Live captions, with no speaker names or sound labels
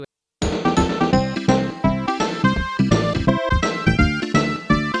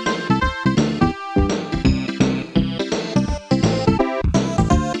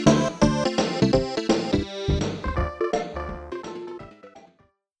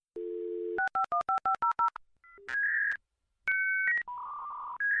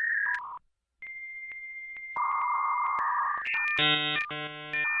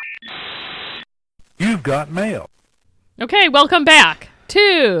You've got mail. Okay, welcome back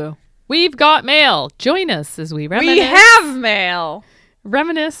to We've Got Mail. Join us as we reminisce. We have mail.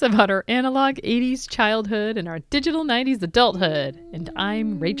 Reminisce about our analog 80s childhood and our digital 90s adulthood. And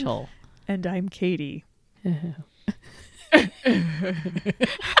I'm Rachel. And I'm Katie.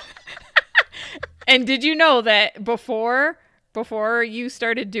 And did you know that before you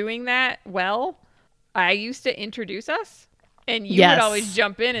started doing that, I used to introduce us? And you would always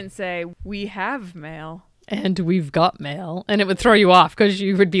jump in and say, we have mail. And we've got mail. And it would throw you off because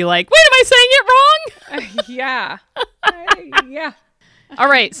you would be like, wait, am I saying it wrong? Yeah. Yeah. All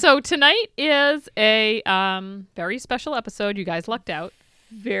right. So tonight is a very special episode. You guys lucked out.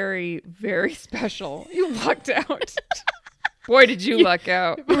 Very, very special. You lucked out. Boy, did you luck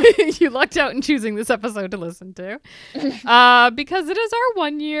out. You lucked out in choosing this episode to listen to. Because it is our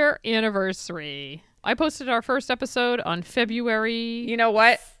 1 year anniversary. I posted our first episode on February You know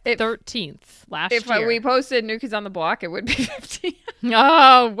what? 13th last If year. we posted New Kids on the Block, it would be 15.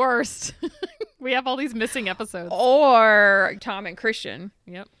 Oh, worst. We have all these missing episodes. Or Tom and Christian.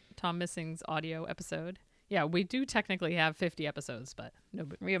 Yep. Tom Missing's audio episode. Yeah, we do technically have 50 episodes, but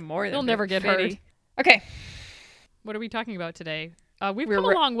nobody. We have more than They'll never get 50. heard. Okay. What are we talking about today? We've We're come a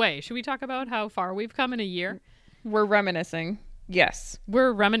long way. Should we talk about how far we've come in a year? We're reminiscing. Yes.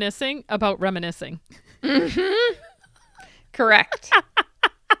 We're reminiscing about reminiscing. Correct.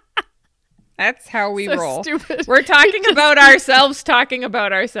 That's how we So roll. stupid. We're talking about ourselves talking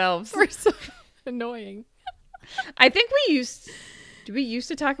about ourselves. We're so annoying. I think we used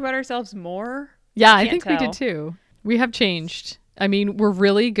to talk about ourselves more? Yeah, I Can't think we tell. did too. We have changed. I mean, we're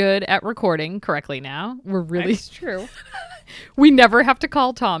really good at recording correctly now. We're really, That's true. we never have to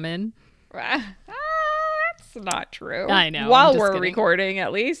call Tom in. That's not true. I know, I'm While just we're kidding. recording,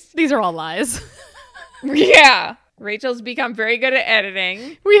 at least. These are all lies. Yeah. Rachel's become very good at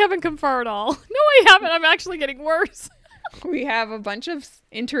editing. We haven't come far at all. No, I haven't. I'm actually getting worse. We have a bunch of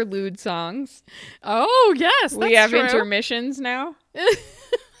interlude songs. Oh, yes. We have true. intermissions now.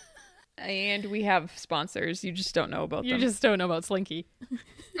 And we have sponsors. You just don't know about You them. just don't know about Slinky.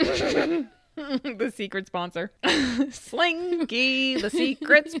 The secret sponsor. Slinky, the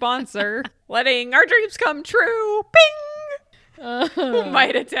secret sponsor. Letting our dreams come true. Bing! Who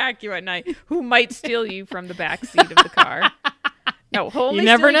might attack you at night? Who might steal you from the back seat of the car? No, he'll only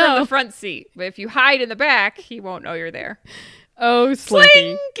never steal you from know. the front seat. But if you hide in the back, he won't know you're there. Oh,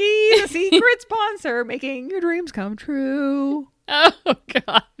 Slinky. Slinky, the secret sponsor, making your dreams come true. Oh,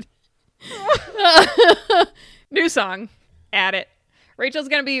 God. New song. Add it. Rachel's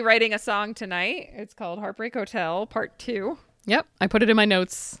going to be writing a song tonight. It's called Heartbreak Hotel Part 2. Yep, I put it in my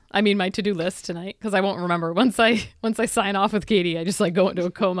notes. I mean, my to-do list tonight because I won't remember. Once I sign off with Katie, I just like go into a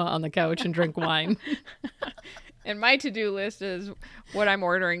coma on the couch and drink wine. And my to-do list is what I'm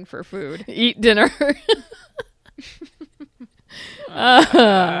ordering for food. Eat dinner.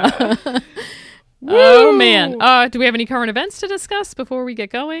 Oh, man. Do we have any current events to discuss before we get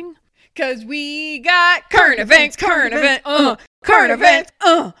going? Cause we got current events, current events, what? Current events,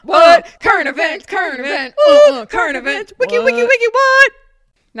 wiki, what?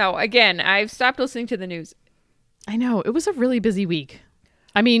 No, again, I've stopped listening to the news. I know. It was a really busy week.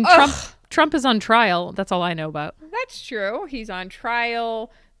 I mean, Trump is on trial. That's all I know about. That's true. He's on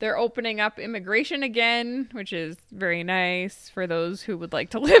trial. They're opening up immigration again, which is very nice for those who would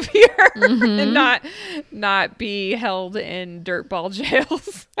like to live here and not be held in dirtball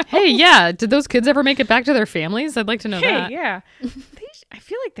jails. Hey, yeah. Did those kids ever make it back to their families? I'd like to know Hey, that. yeah. I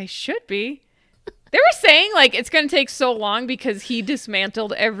feel like they should be. They were saying like it's going to take so long because he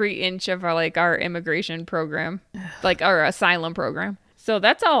dismantled every inch of our immigration program, like our asylum program. So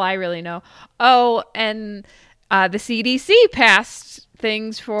that's all I really know. Oh, and the CDC passed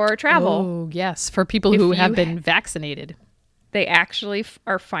things for travel. Oh, yes. For people who have been vaccinated. They actually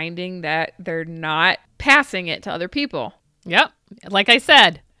are finding that they're not passing it to other people. Yep. Like I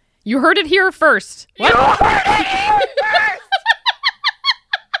said, you heard it here first. What? You heard it here first!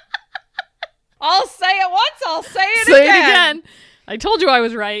 I'll say it once, I'll say it Say again. it again. I told you I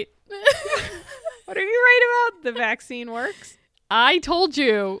was right. What are you right about? The vaccine works? I told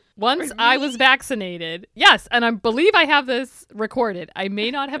you once I was vaccinated. Yes, and I believe I have this recorded. I may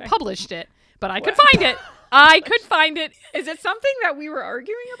not have published it, but I could find it. I could find it. Is it something that we were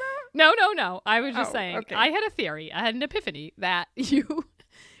arguing about? No. I was just saying. okay. I had a theory. I had an epiphany that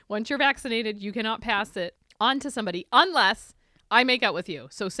once you're vaccinated, you cannot pass it on to somebody unless I make out with you.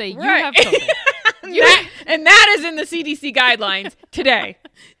 So say you have COVID. And that is in the CDC guidelines today.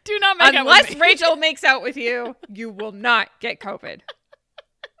 Do not make out Unless with me. Rachel makes out with you, you will not get COVID.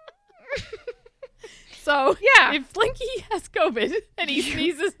 So Yeah. if Slinky has COVID and he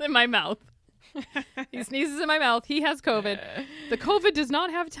sneezes in my mouth, he has COVID. The COVID does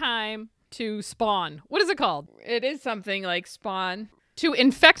not have time to spawn. What is it called? It is something like spawn. To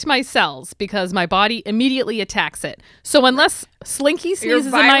infect my cells because my body immediately attacks it. So unless Slinky sneezes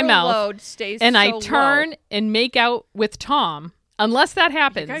in my viral mouth load stays and I so turn low. and make out with Tom, unless that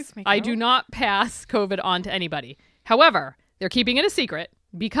happens, guys make I out? do not pass COVID on to anybody. However, they're keeping it a secret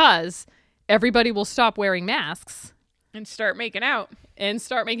because everybody will stop wearing masks And start making out. and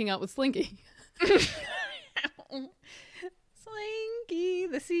start making out with Slinky. Slinky,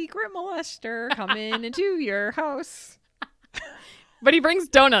 the secret molester, coming into your house But he brings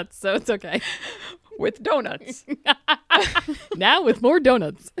donuts, so it's okay. with donuts. Now with more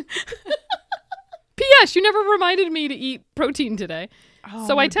donuts. P.S. You never reminded me to eat protein today.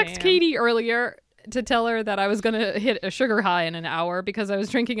 So I texted Katie earlier to tell her that I was going to hit a sugar high in an hour because I was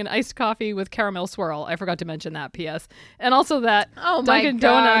drinking an iced coffee with caramel swirl. I forgot to mention that, P.S. And also that Dunkin'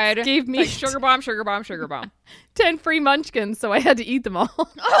 Donuts gave me Like sugar bomb, sugar bomb, sugar bomb. 10 free munchkins, so I had to eat them all. Oh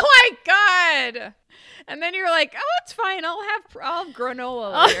my God. And then you're like, oh, it's fine. I'll have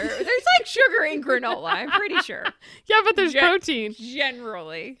granola later. There's like sugar in granola, I'm pretty sure. Yeah, but there's protein.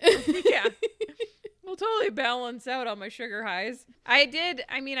 Generally. Yeah. We'll totally balance out on my sugar highs. I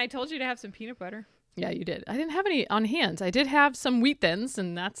told you to have some peanut butter. Yeah, you did. I didn't have any on hand. I did have some wheat thins,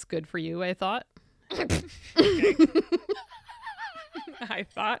 and that's good for you, I thought. I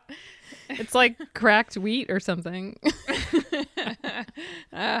thought. It's like cracked wheat or something.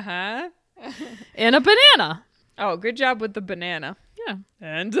 Uh-huh. And a banana. Oh, good job with the banana. Yeah.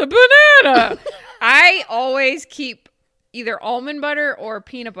 And a banana. I always keep either almond butter or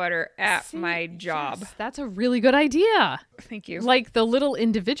peanut butter at my job. Yes, that's a really good idea. Thank you. Like the little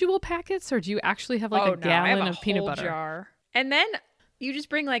individual packets, or do you actually have like a I have gallon a of peanut whole butter? jar. And then you just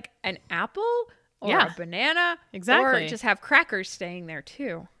bring like an apple or Yeah. a banana. Exactly. Or just have crackers staying there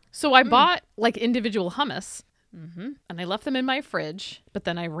too. So I bought like individual hummus. And I left them in my fridge, but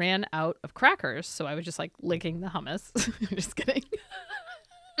then I ran out of crackers, so I was just like licking the hummus. Just kidding.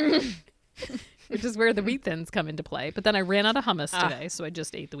 Which is where the wheat thins come into play. But then I ran out of hummus today, so I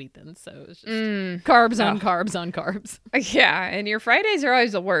just ate the wheat thins. So it was just carbs on carbs on carbs. Yeah, and your Fridays are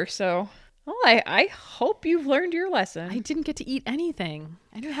always the worst, so I hope you've learned your lesson. I didn't get to eat anything.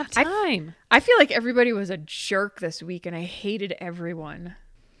 I didn't have time. I feel like everybody was a jerk this week, and I hated everyone.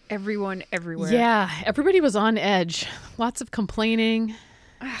 Everyone, everywhere. Yeah, everybody was on edge. Lots of complaining.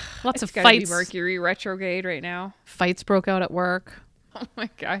 Lots of It's gotta be fights. Mercury retrograde right now. Fights broke out at work. Oh my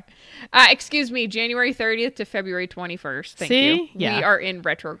God. Excuse me, January 30th to February 21st. Thank See? you. Yeah. We are in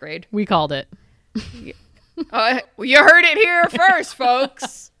retrograde. We called it. You heard it here first,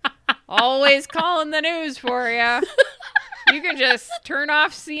 folks. Always calling the news for you. You can just turn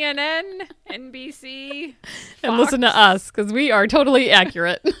off CNN, NBC, And listen to us, because we are totally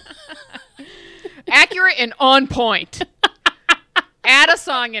accurate. accurate and on point. Add a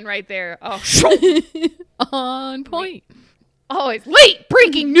song in right there. Oh, On point. always late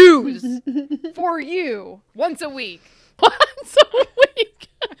breaking news for you once a week. Once a week.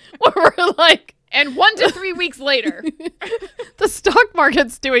 Where we're like, And 1 to 3 weeks later. the stock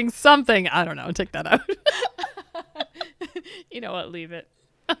market's doing something. I don't know. Take that out. You know what? Leave it.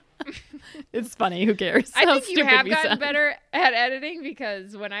 It's funny. Who cares? I How think you stupid have we gotten sound. better at editing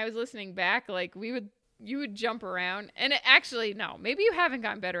because when I was listening back, like you would jump around. And actually, no, maybe you haven't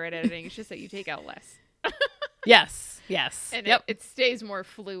gotten better at editing. It's just that you take out less. Yes. Yes. And Yep. it stays more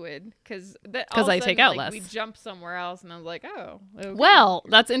fluid because I take out less. We jump somewhere else, and I was like, oh. Okay. Well,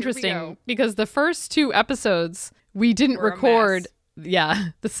 that's Here we interesting go. because the first 2 episodes we didn't Were a record. Yeah,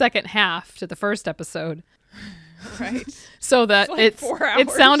 the second half to the first episode. Right. So that like 4 it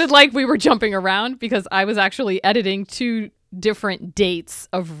hours. sounded like we were jumping around because I was actually editing 2 different dates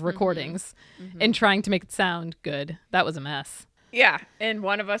of recordings and trying to make it sound good. That was a mess. Yeah, and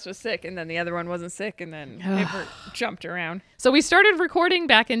one of us was sick, and then the other one wasn't sick, and then it jumped around. So we started recording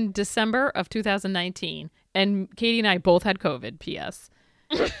back in December of 2019, and Katie and I both had COVID, P.S.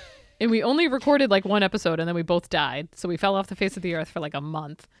 And we only recorded like 1 episode, and then we both died. So we fell off the face of the earth for like a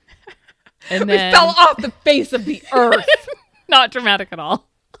month. And We then fell off the face of the earth. not dramatic at all.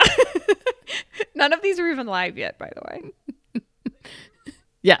 None of these are even live yet, by the way.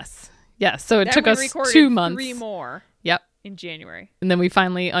 Yes. Yes. So it Then took we us recorded 2 months. 3 more Yep. in January. And then we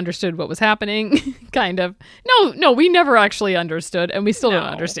finally understood what was happening, kind of. No, we never actually understood, and we still don't No.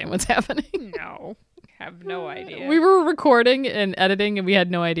 understand what's happening. No, have no idea. We were recording and editing, and we had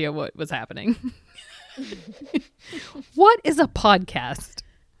no idea what was happening. What is a podcast?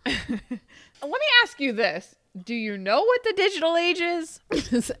 Let me ask you this. Do you know what the digital age is?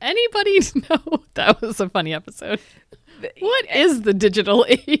 Does anybody know? That was a funny episode. What is the digital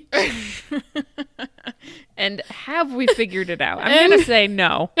age? And have we figured it out? I'm going to say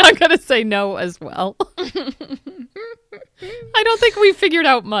no. I'm going to say no as well. I don't think we figured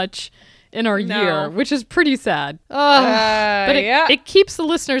out much in our year, which is pretty sad. But it keeps the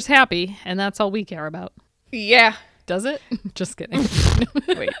listeners happy, and that's all we care about. Yeah. Does it? Just kidding.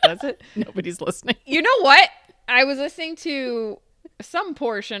 Wait, does it? Nobody's listening. You know what? I was listening to some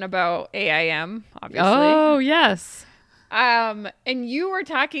portion about AIM, obviously. Oh, yes. And you were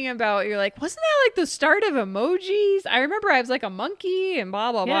talking about, you're like, wasn't that like the start of emojis? I remember I was like a monkey and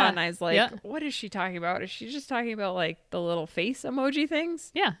blah, blah, blah. And I was like, what is she talking about? Is she just talking about like the little face emoji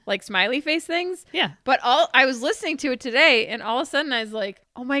things? Yeah. Like smiley face things? Yeah. But I was listening to it today and all of a sudden I was like,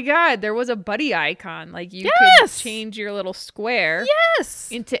 oh my God, there was a buddy icon. Like you could change your little square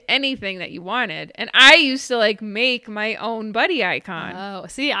into anything that you wanted. And I used to like make my own buddy icon. Oh,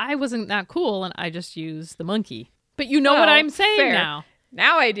 see, I wasn't that cool and I just used the monkey. But you know what I'm saying now.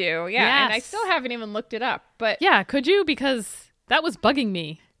 Now I do. Yeah. And I still haven't even looked it up. But yeah, could you? Because that was bugging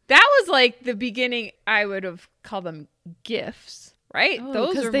me. That was like the beginning. I would have called them GIFs, right? Oh,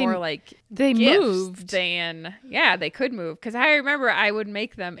 those are more like they GIFs moved. They could move. Because I remember I would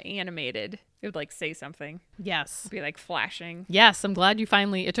make them animated. It would like say something. Yes. It'd be like flashing. Yes. I'm glad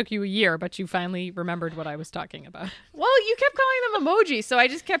it took you a year, but you finally remembered what I was talking about. Well, you kept calling them emojis. So I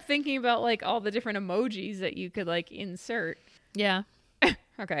just kept thinking about like all the different emojis that you could like insert. Yeah.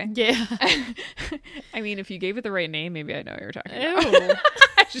 Okay. Yeah. I mean, if you gave it the right name, maybe I know what you're talking about. Ew.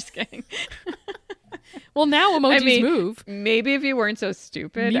 Just kidding. Well, now emojis move. Maybe if you weren't so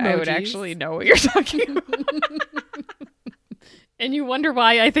stupid, Memojis. I would actually know what you're talking about. And you wonder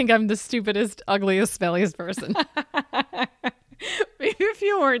why I think I'm the stupidest, ugliest, smelliest person. Maybe if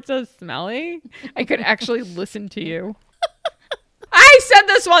you weren't so smelly, I could actually listen to you. I said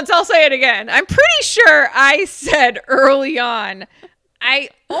this once, I'll say it again. I'm pretty sure I said early on, I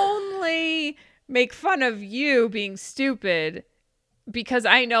only make fun of you being stupid because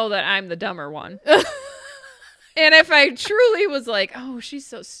I know that I'm the dumber one. And if I truly was like, oh, she's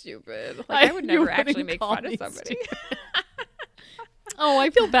so stupid, like I would never actually make fun of somebody. Oh,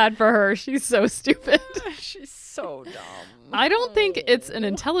 I feel bad for her. She's so stupid. She's so dumb. I don't think it's an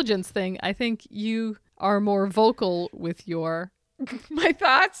intelligence thing. I think you are more vocal with my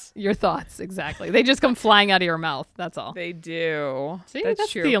thoughts. Your thoughts, exactly. They just come flying out of your mouth. That's all. They do. See, that's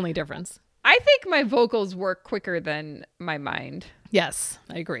true. The only difference. I think my vocals work quicker than my mind. Yes,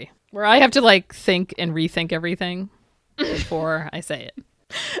 I agree. Where I have to like think and rethink everything before I say it.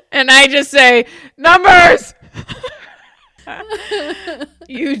 And I just say, numbers!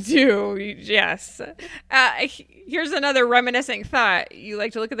 You do. Yes. Here's another reminiscing thought. You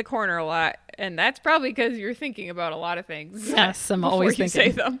like to look at the corner a lot, and that's probably because you're thinking about a lot of things. Yes, I'm always thinking. Say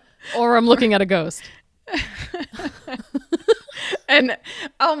them. Or I'm looking at a ghost. And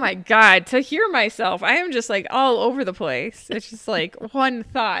oh my God, to hear myself, I am just like all over the place. It's just like one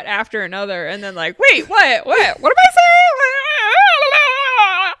thought after another, and then like, wait, what am I saying?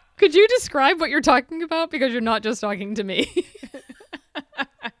 Could you describe what you're talking about? Because you're not just talking to me.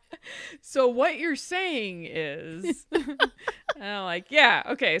 So what you're saying is, and I'm like, yeah,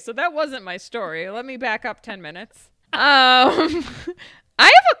 okay, so that wasn't my story. Let me back up 10 minutes. I have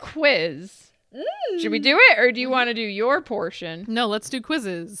a quiz. Should we do it, or do you want to do your portion? No, let's do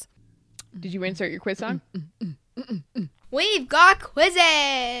quizzes. Did you insert your quiz song? We've got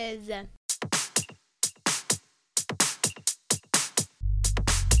quizzes.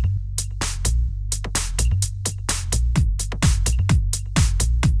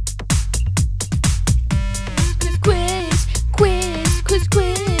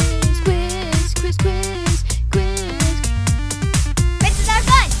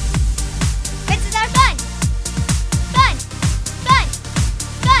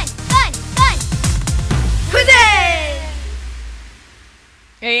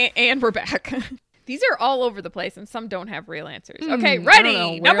 And we're back. These are all over the place, and some don't have real answers. Okay,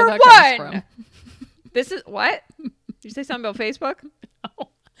 ready? Number one. This is what? Did you say something about Facebook?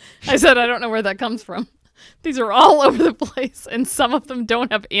 No. I said I don't know where that comes from. These are all over the place, and some of them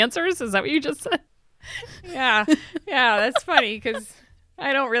don't have answers. Is that what you just said? Yeah, that's funny because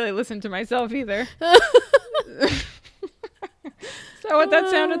I don't really listen to myself either. So what that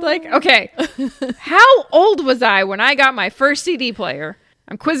sounded like? Okay. How old was I when I got my first CD player?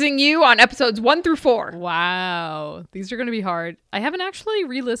 I'm quizzing you on episodes 1 through 4. Wow. These are going to be hard. I haven't actually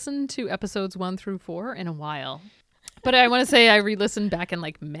re-listened to episodes 1 through 4 in a while. But I want to say I re-listened back in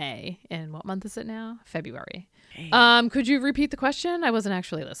like May. And what month is it now? February. Could you repeat the question? I wasn't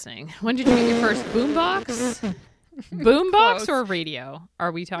actually listening. When did you get your first boombox? Boombox Close. or radio?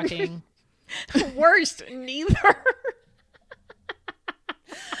 Are we talking? Worst, neither.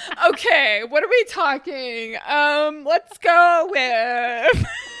 Okay, what are we talking? Let's go with.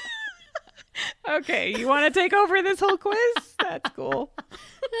 Okay, you want to take over this whole quiz? That's cool.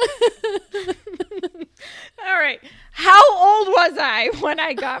 All right. How old was I when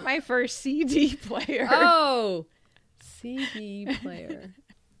I got my first CD player? Oh, CD player.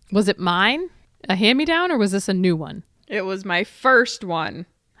 Was it mine? A hand-me-down, or was this a new one? It was my first one.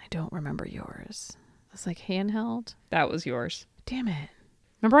 I don't remember yours. It's like handheld. That was yours. Damn it.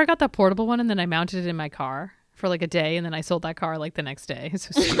 Remember I got that portable one and then I mounted it in my car for like a day and then I sold that car like the next day. It's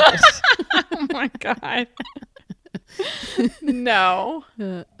so stupid. Oh my God. No.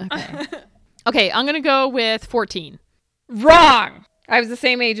 Okay. Okay, I'm going to go with 14. Wrong. I was the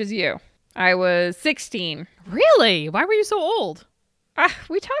same age as you. I was 16. Really? Why were you so old?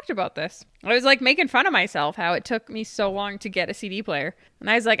 We talked about this. I was like making fun of myself how it took me so long to get a CD player. And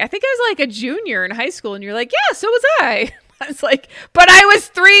I was like, I think I was like a junior in high school. And you're like, yeah, so was I. I was like, but I was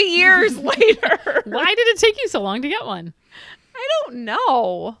 3 years later. Why did it take you so long to get one? I don't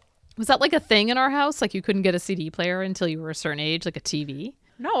know. Was that like a thing in our house? Like you couldn't get a CD player until you were a certain age, like a TV?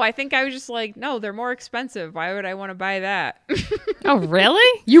 No, I think I was just like, no, they're more expensive. Why would I want to buy that? Oh,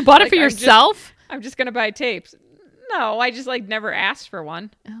 really? You bought it for Like, yourself? I'm just going to buy tapes. No, I just like never asked for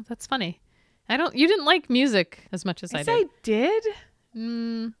one. Oh, that's funny. You didn't like music as much as I Yes, did. I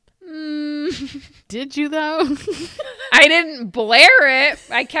did. Did you though? I didn't blare it.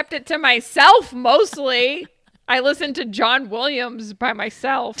 I kept it to myself mostly. I listened to John Williams by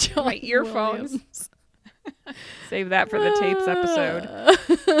myself. My earphones. Williams. Save that for the tapes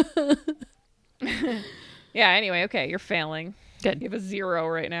episode. Yeah, anyway, okay, you're failing. Good. You have a 0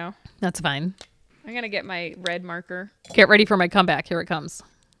 right now. That's fine. I'm going to get my red marker. Get ready for my comeback. Here it comes.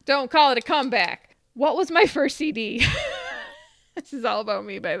 Don't call it a comeback. What was my first CD? This is all about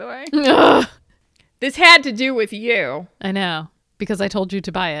me, by the way. Ugh. This had to do with you. I know. Because I told you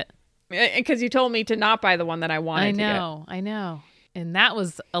to buy it. Because you told me to not buy the one that I wanted I know. And that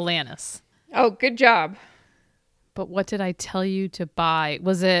was Alanis. to get. Oh, good job. But what did I tell you to buy?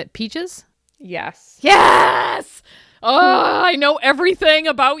 Was it Peaches? Yes. Yes! Oh, I know everything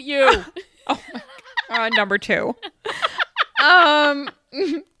about you. Number 2.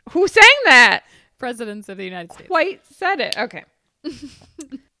 Who sang that? Presidents of the United States. Quite said it. Okay.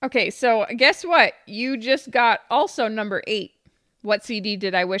 Okay, so guess what? You just got also number 8. What CD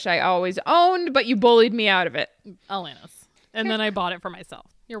did I wish I always owned, but you bullied me out of it? Alanis. And then I bought it for myself.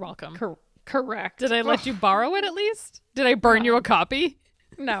 You're welcome. Correct. Did I let you borrow it at least? Did I burn you a copy?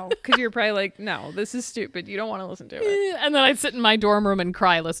 No, because you're probably like, no, this is stupid. You don't want to listen to it. And then I'd sit in my dorm room and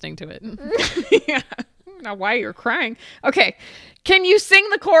cry listening to it. Yeah. Now, why you're crying? Okay. Can you sing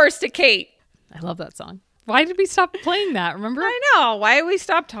the chorus to Kate? I love that song. Why did we stop playing that? Remember? I know. Why did we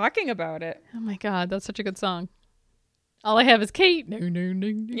stop talking about it? Oh my God, that's such a good song. All I have is Kate. No, no, no, no.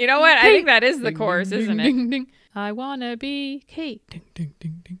 You know what? I think that is the chorus, Ding, isn't ding, it? ding. I wanna be Kate. Ding, ding,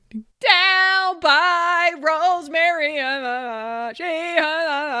 ding, ding, ding. Down by Rosemary. Why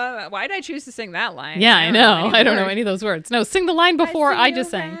did I choose to sing that line? Yeah, I know. any I don't know words. any of those words. No, sing the line before I just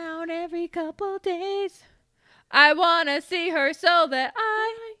sang. Around every couple days. I want to see her so that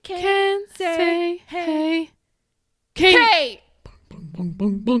I Can say, say hey. Kate. Kate! Bung,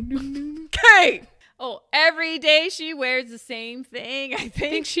 bung, bung. Kate! Oh, every day she wears the same thing. I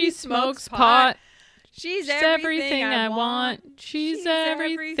think she smokes pot. She's She's everything I want. She's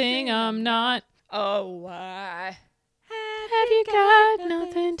everything I'm not. Oh, I Have you got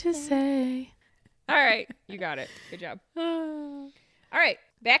nothing to say? All right, you got it. Good job. All right,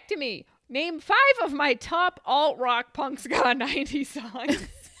 back to me. Name 5 of my top alt rock punk ska 90s songs.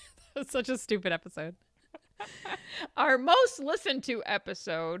 That's such a stupid episode. Our most listened to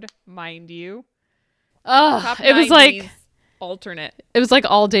episode, mind you. Oh, Top it was 90s like alternate.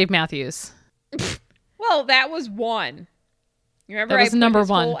 all Dave Matthews. Well, that was 1. You remember That I was put number this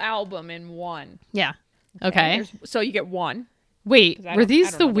 1. whole album in 1. Yeah. Okay. So you get 1. Wait, 'Cause I were don't- I these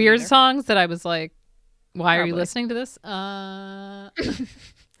don't the know them weird either. songs that I was like, why are you Probably. listening to this? I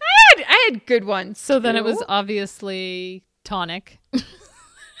had good ones. So then it too. was obviously Tonic.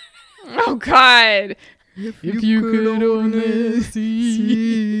 Oh God. If you could only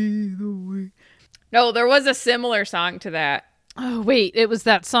see the way. No, there was a similar song to that. Oh, wait, it was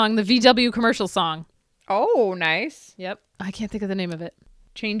that song, the VW commercial song. Oh, nice. Yep. I can't think of the name of it.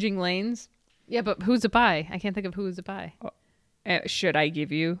 Changing Lanes. Yeah, but who's it by? I can't think of who is it by. Should I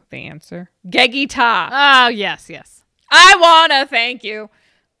give you the answer? Geggy Ta. Oh, yes, yes. I wanna thank you.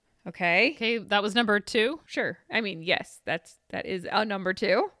 Okay. Okay, that was number 2. Sure. I mean, yes, that is a number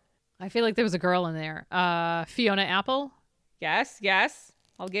 2. I feel like there was a girl in there. Fiona Apple. Yes, yes.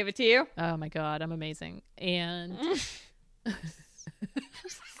 I'll give it to you. Oh my God, I'm amazing. And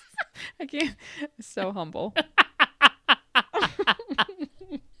I can't. So humble.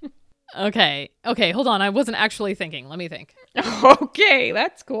 okay, hold on. I wasn't actually thinking. Let me think. Okay,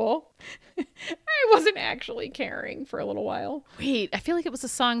 that's cool. I wasn't actually caring for a little while. Wait, I feel like it was a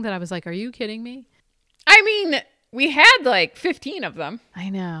song that I was like, are you kidding me? I mean, we had like 15 of them. I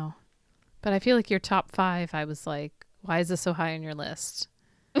know. But I feel like your top 5, I was like, why is this so high on your list?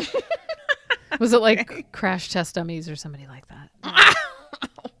 Was it like Crash Test Dummies or somebody like that?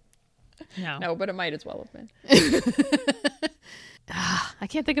 No. No, but it might as well have been. I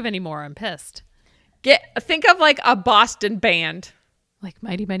can't think of any more. I'm pissed. Think of like a Boston band. Like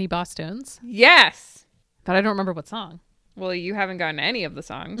Mighty Mighty Bosstones. Yes. But I don't remember what song. Well, you haven't gotten any of the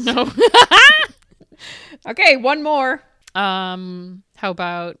songs. No. Okay, one more. How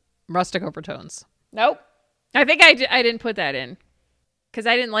about Rustic Overtones? Nope. I think I didn't put that in because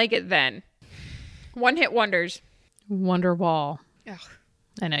I didn't like it then. One Hit Wonders. Wonderwall. Ugh.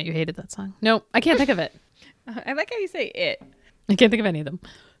 I know you hated that song. No, I can't think of it. I like how you say it. I can't think of any of them.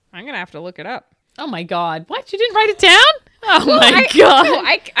 I'm going to have to look it up. Oh my God. What? You didn't write it down? Oh my God. No,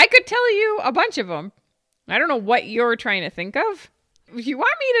 I could tell you a bunch of them. I don't know what you're trying to think of. If you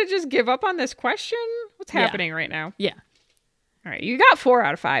want me to just give up on this question, what's happening right now? Yeah. All right, you got 4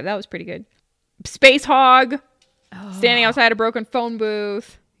 out of 5. That was pretty good. Space Hog, Standing Outside a Broken Phone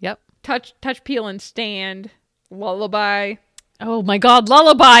Booth, Yep. Touch, Peel, and Stand, Lullaby. Oh my God.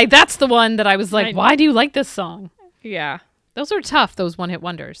 Lullaby. That's the one that I was like, why do you like this song? Yeah. Those are tough, those one-hit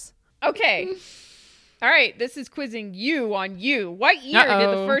wonders. Okay. All right, this is quizzing you on you. What year did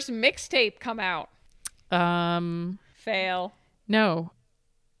the first mixtape come out? Fail. No.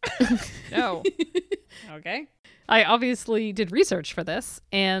 No. Okay. I obviously did research for this,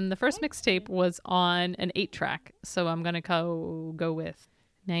 and the first mixtape was on an 8-track. So I'm going to go with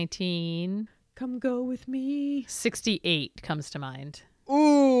 1968 Come go with me. comes to mind.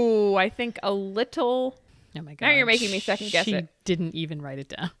 Ooh, I think a little. Oh my God. Now you're making me second guess she it. didn't even write it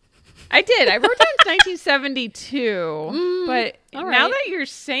down. I did. I wrote down 1972. But all now right. that you're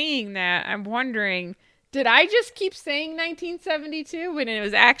saying that, I'm wondering, did I just keep saying 1972 when it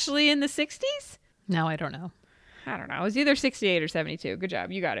was actually in the 60s? No, I don't know. I don't know. It was either 68 or 72. Good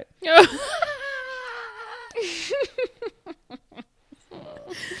job. You got it.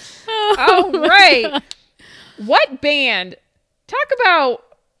 All right. What band?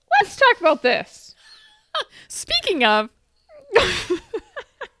 Let's talk about this. Speaking of,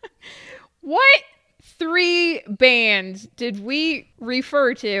 What 3 bands did we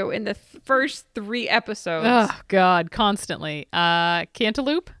refer to in the first 3 episodes? oh God, constantly.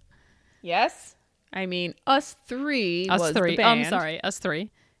 Cantaloupe? Yes. I mean, Us 3 Us was 3. the band. I'm sorry, Us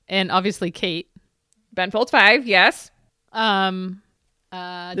 3. And obviously Kate. Ben Folds 5, yes. This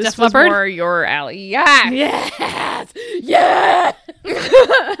This Def was Leppard? more your alley. Yes. Yes! Yeah!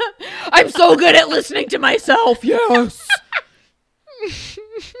 I'm so good at listening to myself. Yes.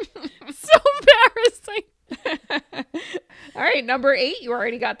 So embarrassing. All right, number 8. You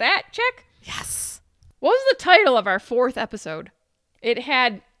already got that. Check. Yes. What was the title of our 4th episode? It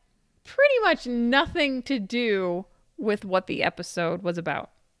had pretty much nothing to do with what the episode was about.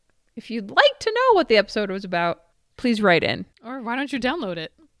 If you'd like to know what the episode was about, please write in. Or why don't you download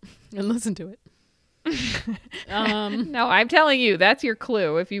it and listen to it? No, I'm telling you, that's your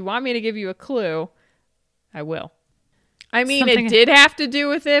clue. If you want me to give you a clue, I will. I mean, Something- it did have to do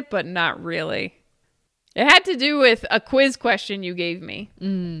with it, but not really. It had to do with a quiz question you gave me.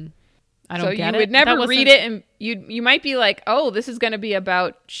 I don't So get you it. would never That read wasn't- it, and you might be like, "Oh, this is going to be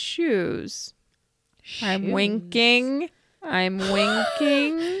about shoes." I'm winking. I'm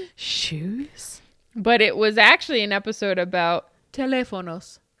winking. Shoes? But it was actually an episode about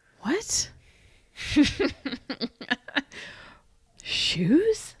teléfonos. What?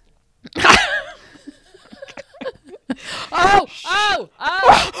 Shoes? Oh!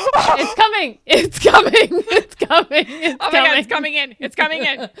 It's coming! It's coming! It's coming! It's Oh my God, it's coming in. It's coming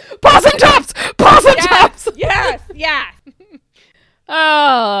in. Possum tops! Possum tops! Yes, yes.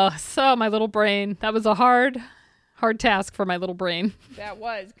 Oh, so my little brain. That was a hard task for my little brain. That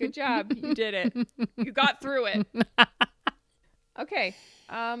was. Good job. You did it. You got through it. Okay.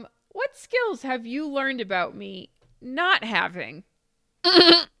 What skills have you learned about me not having?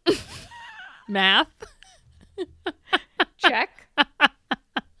 Math. Check.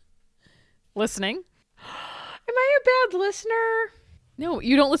 Listening. Am I a bad listener? No,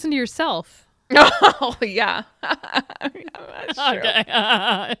 you don't listen to yourself. Oh, yeah. Sure.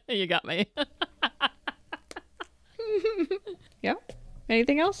 Okay. You got me. Yeah.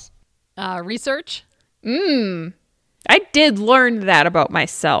 Anything else? Research. I did learn that about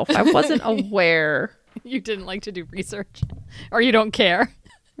myself. I wasn't aware. You didn't like to do research, or you don't care.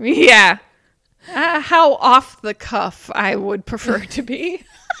 Yeah. How off the cuff I would prefer to be.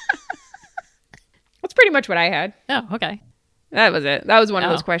 That's pretty much what I had. Oh, okay. That was it. That was one of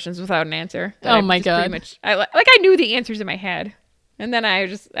Oh. those questions without an answer. that Oh I my just pretty God. much- I knew the answers in my head, and then I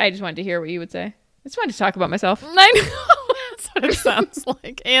just wanted to hear what you would say. I just wanted to talk about myself. I know. That's what it sounds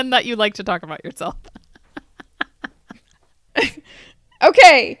like, and that you like to talk about yourself.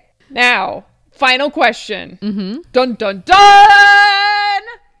 Okay, now final question. Mm-hmm. Dun dun dun.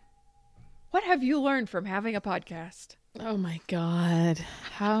 What have you learned from having a podcast? Oh my God.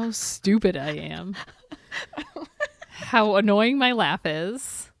 How stupid I am. How annoying my laugh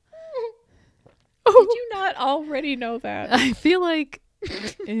is. Did you not already know that? I feel like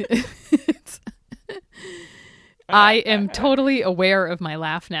I am totally aware of my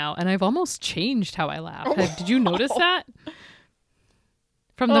laugh now, and I've almost changed how I laugh. Did you notice that?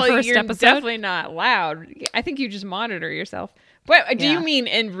 From the first you're episode? definitely not loud. I think you just monitor yourself. But do Yeah. you mean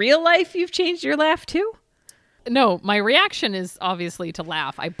in real life you've changed your laugh too? No, my reaction is obviously to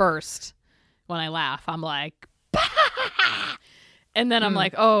laugh. I burst when I laugh. I'm like, and then I'm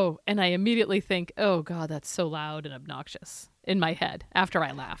like, oh, and I immediately think, oh God, that's so loud and obnoxious in my head after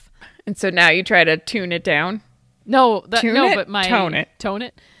I laugh. And so now you try to tune it down. No, Tune it? but my Tone it. Tone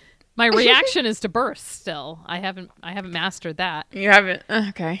it. My reaction is to burst. Still, I haven't mastered that. You haven't.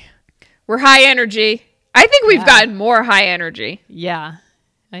 Okay. We're high energy. I think we've Yeah. gotten more high energy. Yeah,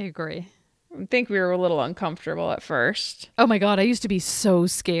 I agree. I think we were a little uncomfortable at first. Oh my God, I used to be so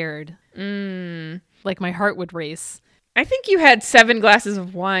scared. Like my heart would race. I think you had 7 glasses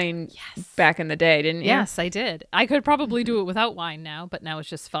of wine back in the day, didn't you? Yes, I did. I could probably do it without wine now, but now it's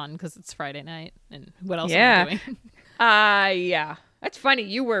just fun because it's Friday night. And what else Yeah. am I doing? Yeah. That's funny.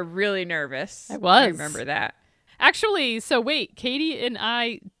 You were really nervous. I was. I remember that. Actually, so wait, Katie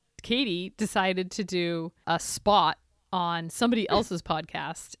decided to do a spot on somebody else's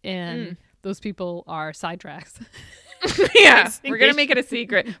podcast, and those people are sidetracks. Yeah. Just in We're going to case- make it a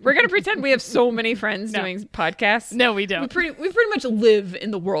secret. We're going to pretend we have so many friends doing podcasts. No, we We don't. pretty much live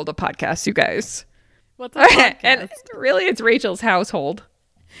in the world of podcasts, you guys. What's a podcast? And really, it's Rachel's household.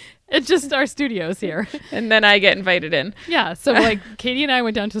 It's just our studios here. And then I get invited in. Yeah, so like Katie and I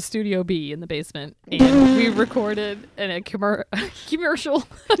went down to Studio B in the basement, and we recorded in a commercial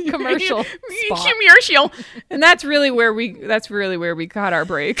spot. Commercial. And that's really where we got our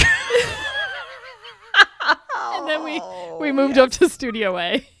break. And then we moved up to Studio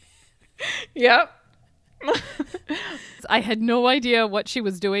A. Yep. I had no idea what she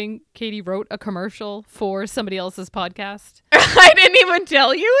was doing. Katie wrote a commercial for somebody else's podcast. I didn't even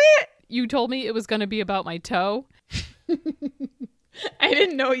tell you it. You told me it was going to be about my toe. I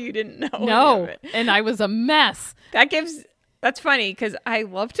didn't know you didn't know. any No, of it. and I was a mess. That's funny because I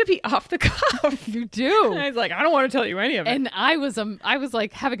love to be off the cuff. You do. I was like, I don't want to tell you any of it. And I was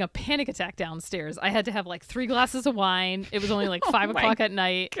like having a panic attack downstairs. I had to have like 3 glasses of wine. It was only like 5 my o'clock at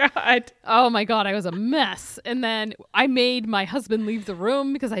night. God. Oh my God, I was a mess. And then I made my husband leave the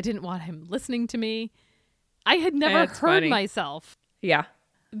room because I didn't want him listening to me. I had never That's heard funny. myself. Yeah.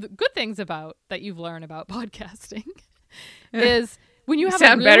 The good things about that you've learned about podcasting is when you You have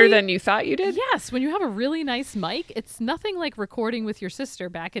sound a better really- than you thought you did. Yes, when you have a really nice mic, it's nothing like recording with your sister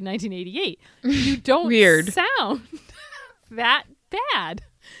back in 1988. You don't Weird. sound that bad.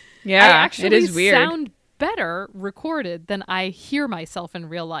 Yeah, I actually it is weird. sound better recorded than I hear myself in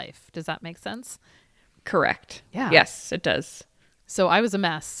real life. Does that make sense? Correct. Yeah. Yes, it does. So I was a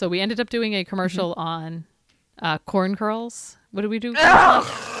mess. So we ended up doing a commercial on corn curls. What did we do?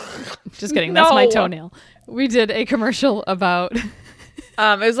 Just kidding. That's my No. toenail. We did a commercial about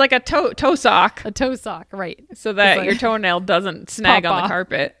It was like a toe sock, a toe sock, right? so that like- your toenail doesn't snag Pop on the off.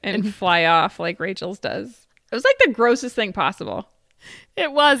 carpet and fly off like Rachel's does. It was like the grossest thing possible.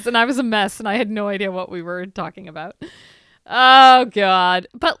 It was, and I was a mess, and I had no idea what we were talking about. Oh, God.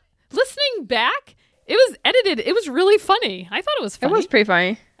 But listening back, it was edited. It was really funny. I thought it was funny. It was pretty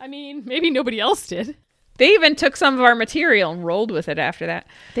funny. I mean, maybe nobody else did. They even took some of our material and rolled with it after that.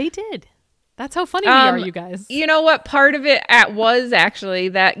 They did. That's how funny we are, you guys. You know what? Part of it was actually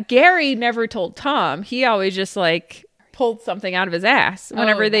that Gary never told Tom. He always just like pulled something out of his ass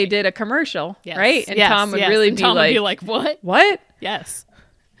whenever they right. did a commercial, Yes. right? And Yes, Tom would yes. really And be Tom like, would be like, what? "What?" Yes.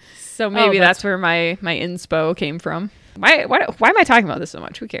 So maybe that's- that's where my inspo came from. Why am I talking about this so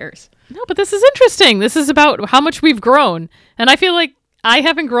much? Who cares? No, but this is interesting. This is about how much we've grown. And I feel like I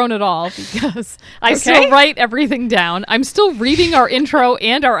haven't grown at all because I still write everything down. I'm still reading our intro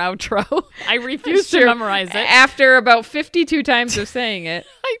and our outro. I refuse to memorize it. After about 52 times of saying it.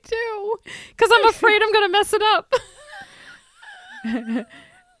 I do. Because I'm afraid I'm going to mess it up. When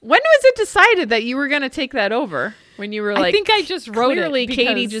was it decided that you were going to take that over? When you were like, I think I just wrote clearly it.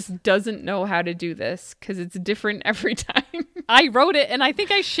 Clearly, Katie just doesn't know how to do this because it's different every time. I wrote it and I think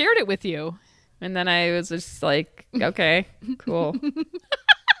I shared it with you. And then I was just like, okay, cool.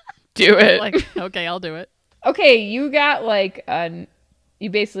 Do it. Like, okay, I'll do it. Okay, you got you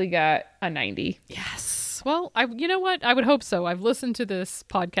basically got a 90. Yes. Well, you know what? I would hope so. I've listened to this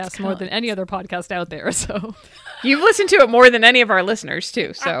podcast more than any other podcast out there, so. You've listened to it more than any of our listeners,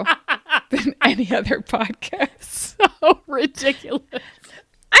 too, so. Than any other podcast. So ridiculous.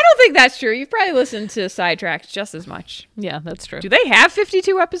 I don't think that's true. You've probably listened to Sidetracked just as much. Yeah, that's true. Do they have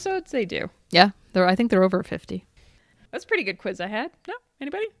 52 episodes? They do. Yeah, I think they're over 50. That's a pretty good quiz I had. No?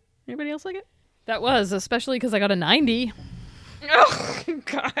 Anybody? Anybody else like it? That was, especially because I got a 90. Oh,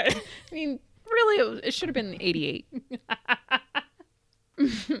 God. I mean, really, it should have been 88.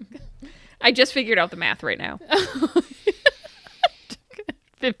 I just figured out the math right now.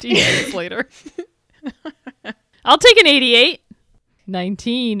 15 minutes later. I'll take an 88.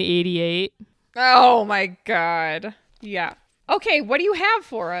 1988. Oh, my God. Yeah. Okay, what do you have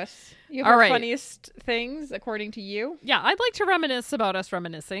for us? You have our funniest things, according to you? Yeah, I'd like to reminisce about us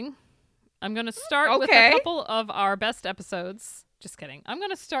reminiscing. I'm going to start with a couple of our best episodes. Just kidding. I'm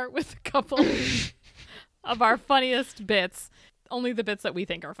going to start with a couple of our funniest bits. Only the bits that we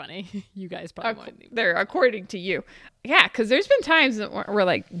think are funny. You guys probably won't. They're according to you. Yeah, because there's been times that we're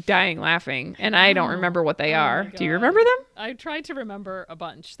like dying laughing, and I don't remember what they are. Do you remember them? I tried to remember a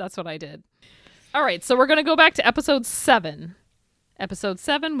bunch. That's what I did. All right, so we're going to go back to episode 7. Episode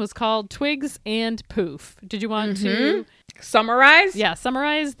 7 was called Twigs and Poof. Did you want to summarize? Yeah,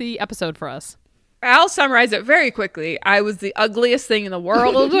 summarize the episode for us. I'll summarize it very quickly. I was the ugliest thing in the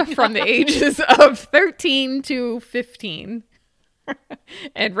world from the ages of 13 to 15.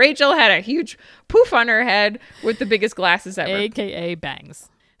 And Rachel had a huge poof on her head with the biggest glasses ever. AKA bangs.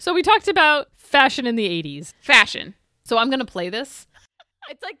 So we talked about fashion in the 80s. Fashion. So I'm going to play this.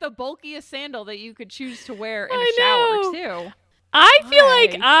 It's like the bulkiest sandal that you could choose to wear in a shower, too. I feel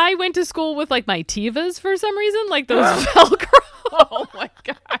like I went to school with like my Tevas for some reason, like those Velcro. Oh my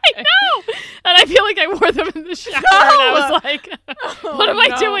God. I know. And I feel like I wore them in the shower and I was like, what am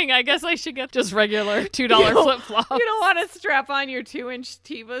I doing? I guess I should get just regular $2 flip-flops. You don't want to strap on your 2-inch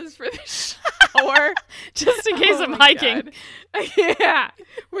Tevas for the shower? Just in case I'm hiking. Yeah.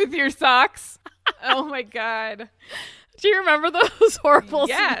 With your socks. Oh my God. Do you remember those horrible?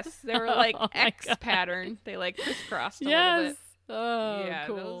 Yes. They were like X pattern. They like crisscrossed a little bit. Oh, yeah,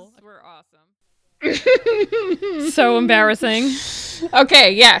 cool. Those were awesome. So embarrassing.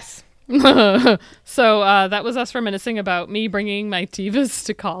 Okay, yes. So that was us reminiscing about me bringing my Tevas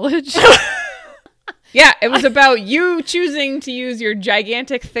to college. Yeah, it was about you choosing to use your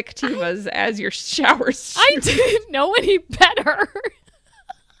gigantic thick Tevas as your shower shoes. I didn't know any better.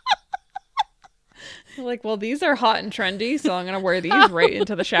 Like, well, these are hot and trendy, so I'm going to wear these right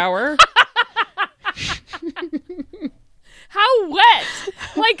into the shower. How wet?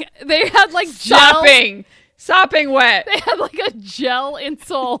 Like, they had like gel. Sopping wet. They had like a gel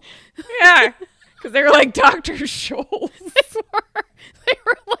insole. Yeah, because they were like Dr. Scholl's. They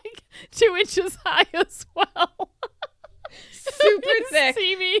were like 2 inches high as well. Super thick.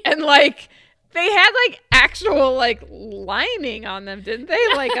 See me. And like, they had like actual like lining on them, didn't they?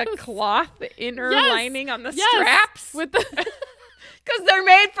 Yes. Like a cloth inner lining on the straps. With the because they're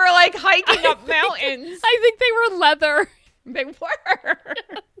made for like hiking up mountains. I think they were leather. They were.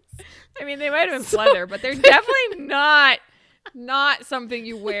 I mean, they might have been leather, but they're definitely not something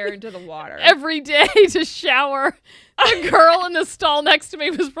you wear into the water every day to shower. The girl in the stall next to me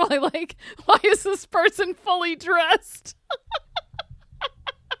was probably like, "Why is this person fully dressed?"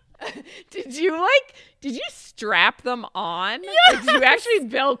 Did you strap them on? Yes. Like, did you actually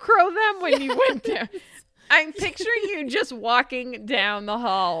Velcro them when you went there? I'm picturing you just walking down the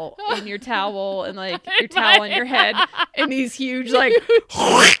hall in your towel and like your towel on your head and these huge like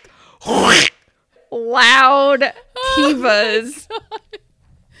loud Tevas.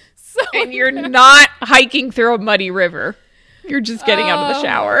 And you're not hiking through a muddy river. You're just getting out of the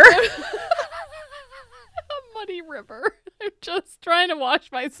shower. A muddy river. I'm just trying to wash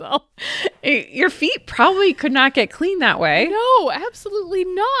myself. Your feet probably could not get clean that way. No, absolutely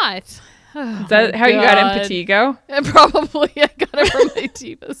not. Is that how you got impetigo? Probably. I got it from my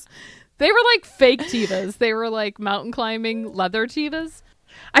Tevas. They were like fake Tevas. They were like mountain climbing leather Tevas.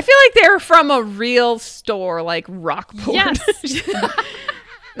 I feel like they're from a real store like Rockport. Yes.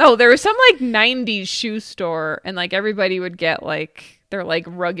 No, there was some like 90s shoe store and like everybody would get like they're like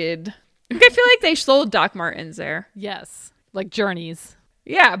rugged. Like, I feel like they sold Doc Martens there. Yes. Like Journeys.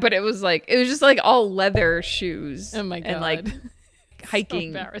 Yeah, but it was just like all leather shoes. Oh my God. And like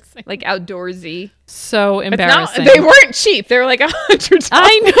hiking, So embarrassing. like outdoorsy. So But embarrassing. they weren't cheap. They were like $100.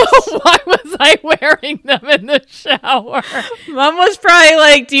 I know. Why was I wearing them in the shower? Mom was probably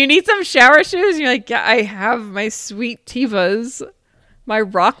like, "Do you need some shower shoes?" And you're like, "Yeah, I have my sweet Tevas, my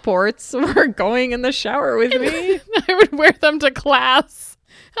Rockports. We're going in the shower with me. I would wear them to class.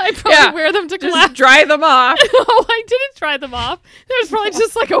 I'd probably wear them to Just class. dry them off." Oh, I didn't dry them off. There's probably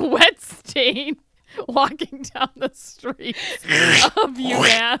just like a wet stain walking down the street of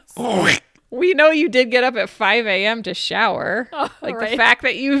UMass. We know you did get up at 5 a.m. to shower. Oh, Like right. the fact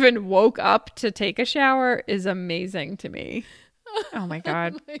that you even woke up to take a shower is amazing to me. Oh my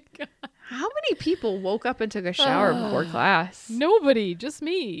God. Oh my God. How many people woke up and took a shower before class? Nobody, just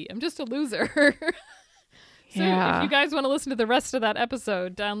me. I'm just a loser. So Yeah. if you guys want to listen to the rest of that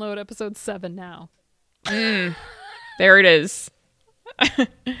episode, download episode 7 now. There it is.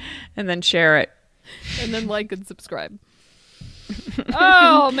 And then share it. And then like and subscribe.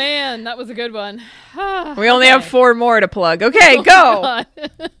 Oh man, that was a good one. We only have 4 more to plug. Okay, go.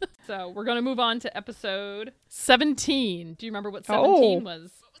 So we're going to move on to episode 17. Do you remember what 17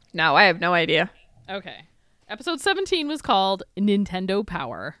 was? No, I have no idea. Okay. Episode 17 was called Nintendo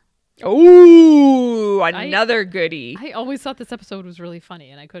Power. Ooh, another goodie. I always thought this episode was really funny,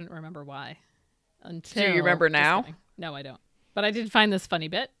 and I couldn't remember why. Until Do you remember just now? kidding. No, I don't. But I did find this funny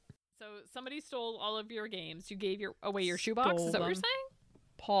bit. So somebody stole all of your games. You gave away your shoebox. Is that what you're them. saying?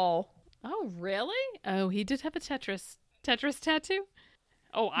 Paul. Oh, really? Oh, he did have a Tetris tattoo?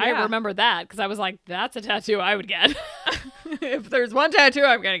 Oh, I Yeah. remember that because I was like, that's a tattoo I would get. If there's one tattoo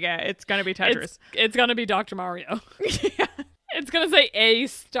I'm going to get, it's going to be Tetris. It's going to be Dr. Mario. Yeah. It's going to say A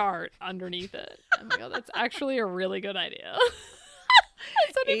start underneath it. Oh my God, that's actually a really good idea.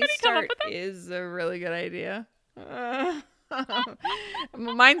 Has anybody come up A-start with that? is a really good idea.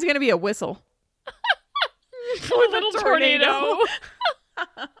 Mine's going to be a whistle. A little tornado. Oh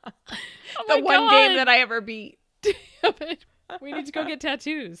The my one God. game that I ever beat. Damn it. We need to go get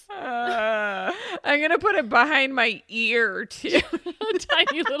tattoos. I'm going to put it behind my ear, too. A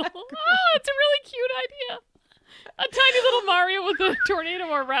tiny little. Oh, it's a really cute idea. A tiny little Mario with a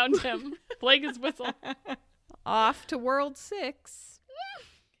tornado around him, playing his whistle. Off to World 6.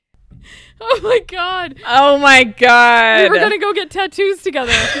 Oh my God. Oh my God. We were going to go get tattoos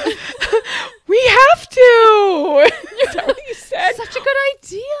together. We have to. Is that what you said? Such a good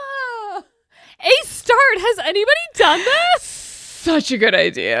idea. A start. Has anybody done this? Such a good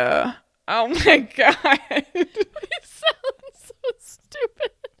idea. Oh my God. It sounds so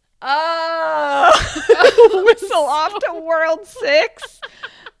stupid. Oh, whistle off to World 6.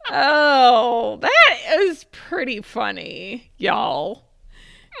 Oh, that is pretty funny, y'all.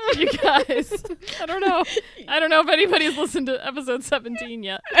 You guys, I don't know if anybody's listened to episode 17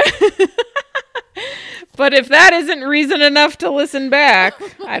 yet. But if that isn't reason enough to listen back,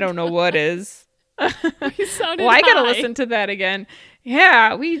 I don't know what is. We sounded Well, I gotta high. listen to that again.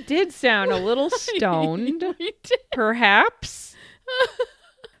 Yeah, we did sound a little stoned, We did. perhaps.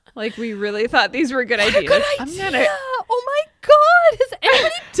 Like we really thought these were good ideas. Good I'm idea. gonna, Oh my God. Has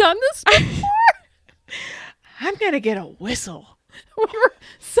anybody done this before? I'm gonna get a whistle. We were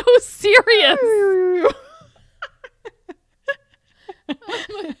so serious.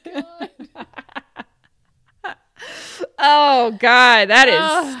 Oh God, that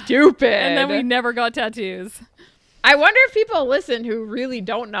is stupid. And then we never got tattoos. I wonder if people listen who really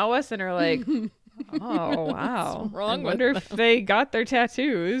don't know us and are like, "Oh wow, What's wrong I with wonder if they got their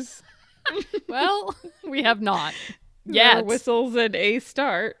tattoos." Well, we have not. Yeah, Yet. whistles and a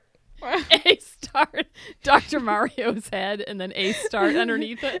start. A start. Dr. Mario's head and then A start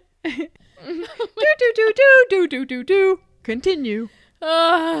underneath it. Do. Continue.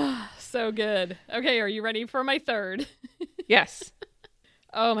 Ah, so good. Okay, are you ready for my third? Yes.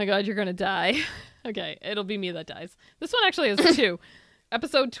 Oh my God, you're going to die. Okay, it'll be me that dies. This one actually has 2.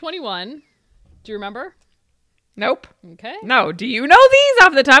 Episode 21. Do you remember? Nope. Okay. No. Do you know these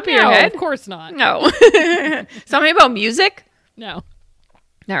off the top of your No, head? of course not. No. Something about music? No.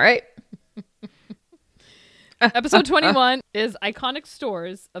 All right. Episode 21 is Iconic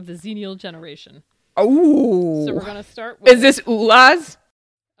Stores of the Xenial Generation. Oh. So we're going to start with... Is this Ula's?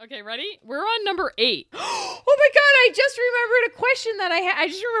 Okay, ready? We're on number 8. Oh my God, I just remembered a question that I had. I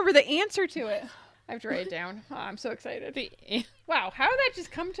just remember the answer to it. I have to write it down. Oh, I'm so excited. Wow, how did that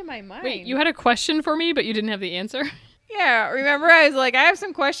just come to my mind? Wait, you had a question for me, but you didn't have the answer? Yeah, remember I was like, I have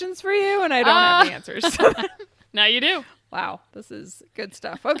some questions for you, and I don't have the answers. Now you do. Wow, this is good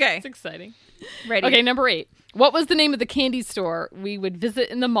stuff. Okay, It's exciting. ready. Okay, number 8. What was the name of the candy store we would visit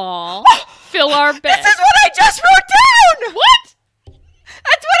in the mall, fill our bed? This is what I just wrote down! What?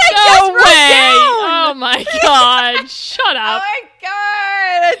 That's what I No just wrote way! down! Oh my god! Shut Oh up! my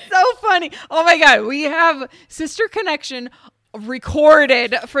god, that's so funny. Oh my god, we have Sister Connection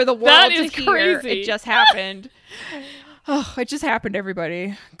recorded for the world That to is hear. crazy. It just happened. Oh, it just happened,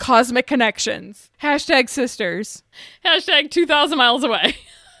 everybody. Cosmic connections. Hashtag sisters. Hashtag 2,000 miles away.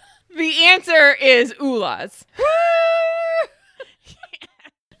 The answer is Ula's.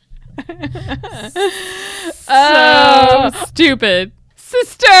 So stupid.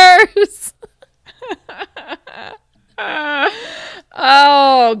 Sisters!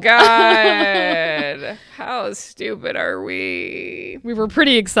 Oh god. How stupid are we? We were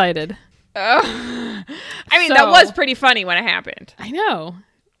pretty excited. I mean, that So- was pretty funny when it happened. I know.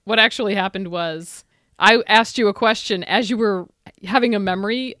 What actually happened was I asked you a question as you were having a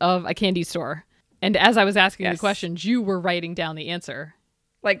memory of a candy store. And as I was asking the Yes. questions, you were writing down the answer.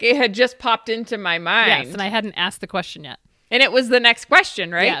 Like it had just popped into my mind. Yes, and I hadn't asked the question yet. And it was the next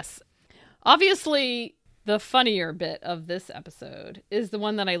question, right? Yes. Obviously, the funnier bit of this episode is the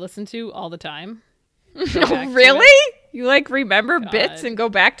one that I listen to all the time. Go back to Really? it. You like remember bits God. and go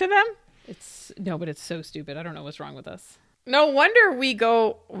back to them? But it's so stupid. I don't know what's wrong with us. No wonder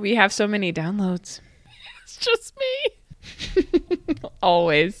we have so many downloads. It's just me.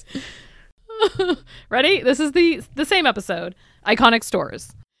 Always. Ready? This is the same episode. Iconic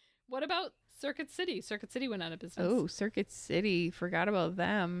stores. What about Circuit City? Circuit City went out of business. Oh, Circuit City. Forgot about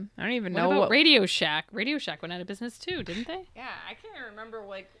them. I don't even What know about what. Radio Shack? Radio Shack went out of business too, didn't they? Yeah, I can't remember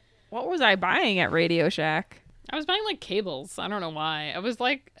what was I buying at Radio Shack? I was buying like cables. I don't know why. I was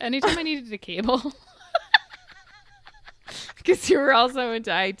like, anytime I needed a cable. Because you were also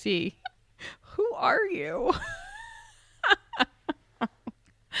into IT. Who are you?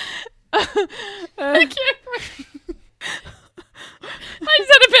 I can't breathe. I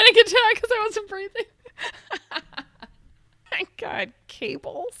just had a panic attack because I wasn't breathing. My God,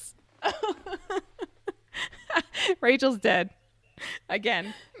 cables. Rachel's dead.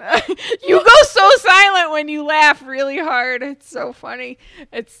 Again. You go so silent when you laugh really hard. It's so funny.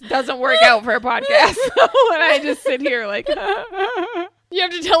 It doesn't work out for a podcast. When I just sit here like You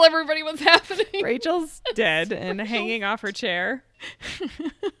have to tell everybody what's happening. Rachel's dead and hanging off her chair.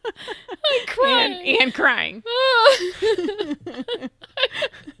 I'm crying. And crying.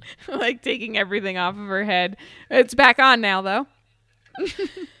 Like taking everything off of her head. It's back on now though.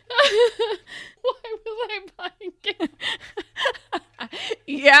 Why was I buying cables?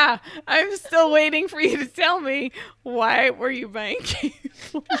 Yeah, I'm still waiting for you to tell me why were you buying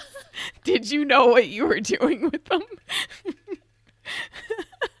cables? Did you know what you were doing with them?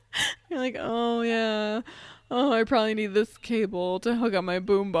 You're like, oh yeah. Oh, I probably need this cable to hook up my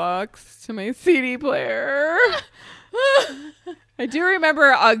boombox to my CD player. I do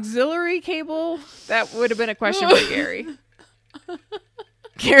remember auxiliary cable. That would have been a question for Gary.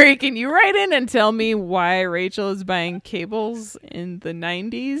 Gary, can you write in and tell me why Rachel is buying cables in the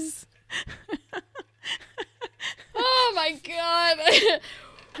 90s? Oh my god.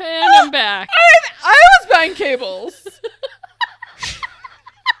 And I'm back. I was buying cables.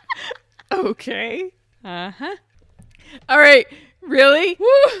 Okay. Uh-huh. All right. Really?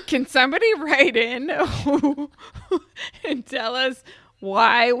 Can somebody write in and tell us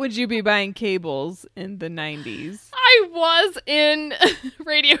why would you be buying cables in the 90s? I was in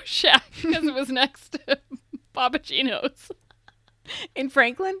Radio Shack because it was next to Papagino's. In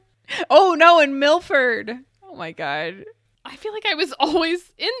Franklin? Oh, no, in Milford. Oh, my God. I feel like I was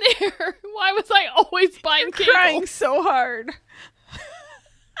always in there. Why was I always buying cables? Crying so hard.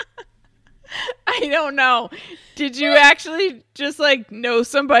 I don't know. Did you actually just like know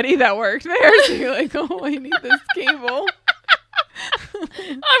somebody that worked there? So you're like, oh, I need this cable. I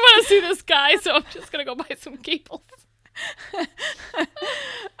want to see this guy, so I'm just going to go buy some cables.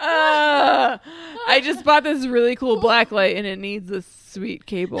 I just bought this really cool black light and it needs this sweet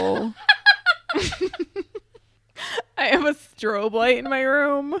cable. I have a strobe light in my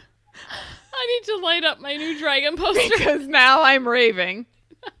room I need to light up my new dragon poster. because now I'm raving.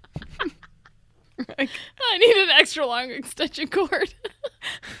 I need an extra long extension cord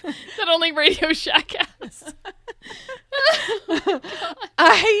that only Radio Shack has.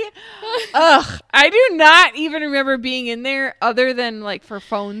 I do not even remember being in there other than like for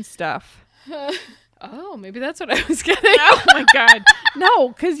phone stuff. Oh, maybe that's what I was getting. Oh my God. No,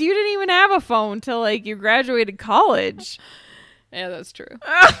 because you didn't even have a phone till like you graduated college. Yeah, that's true.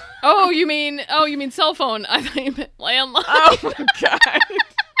 Oh, you mean cell phone? I thought you meant landline. Oh my god.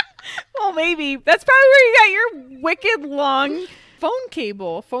 Well, maybe that's probably where you got your wicked long phone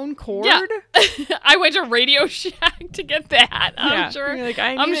cord. Yeah. I went to Radio Shack to get that. Yeah. I'm sure. You're like,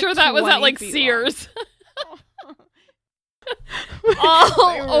 I'm sure that was at 20 like feet Sears. long.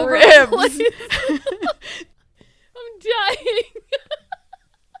 All over ribs. the place. I'm dying.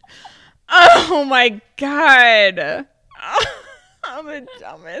 Oh my god. I'm the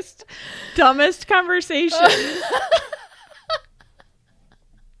dumbest conversation.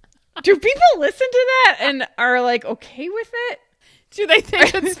 Do people listen to that and are like okay with it? Do they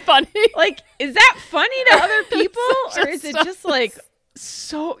think it's funny? Like, is that funny to other people, or is it Just just like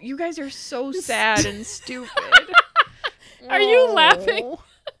so? You guys are so sad and stupid. Are you laughing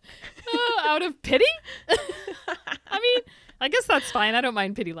out of pity? I mean, I guess that's fine. I don't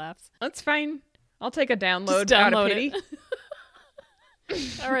mind pity laughs. That's fine. I'll take a download, Just out of download pity.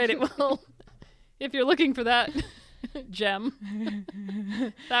 it. All right. Well, if you're looking for that gem,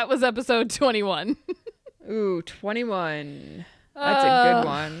 that was episode 21. Ooh, 21. That's a good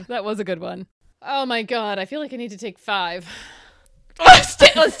one. That was a good one. Oh my god, I feel like I need to take 5. Let's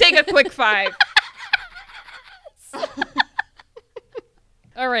take a quick 5.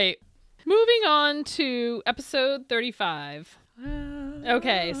 All right. Moving on to episode 35.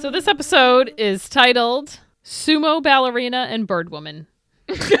 Okay, so this episode is titled Sumo Ballerina and Birdwoman,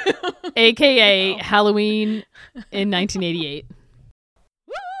 aka Halloween in 1988.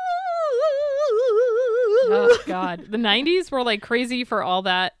 Oh god, the 90s were like crazy for all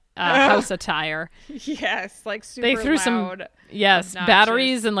that house attire. Yes, like super They threw some loud. Yes, obnoxious.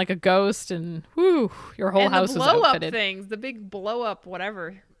 batteries and like a ghost, and whoo, your whole And house the was blow up outfitted. things, the big blow up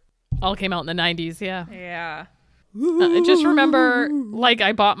whatever. All came out in the 90s, yeah. Yeah. I just remember, like,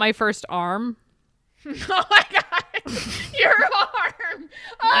 I bought my first arm. Oh my god, your arm!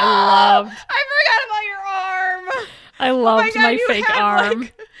 I forgot about your arm. I Oh loved God, my you fake had, arm.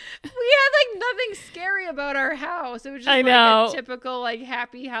 like- we had like nothing scary about our house. It was just I like know. a typical like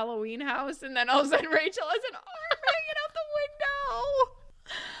happy Halloween house, and then all of a sudden Rachel has an arm hanging out the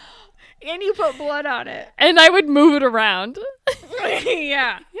window, and you put blood on it. And I would move it around.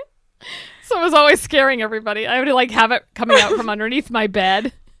 Yeah. So it was always scaring everybody. I would like have it coming out from underneath my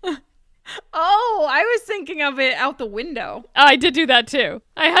bed. Oh, I was thinking of it out the window. I did do that too.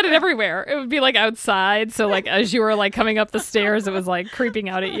 I had it everywhere. It would be like outside. So like as you were like coming up the stairs, it was like creeping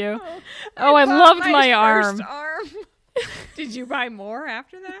out at you. Oh, I bought loved my first arm. arm. Did you buy more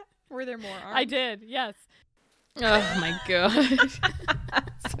after that? Were there more arms? I did, yes. Oh my god.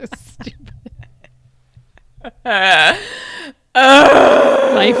 So stupid.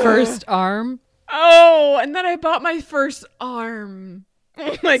 My first arm. Oh, and then I bought my first arm.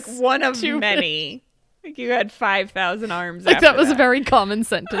 Like one of Stupid. many. Like you had 5,000 arms. Like after that was a very common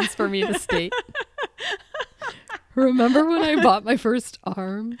sentence for me to state. Remember when I bought my first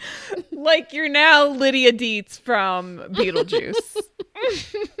arm? Like you're now Lydia Dietz from Beetlejuice.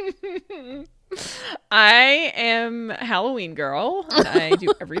 I am Halloween girl. I do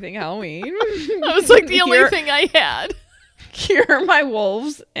everything Halloween. That was like the only Here- thing I had. Here are my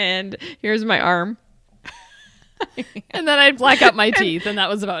wolves, and here's my arm. And then I'd black out my teeth, and that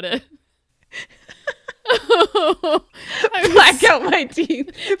was about it. I Black out my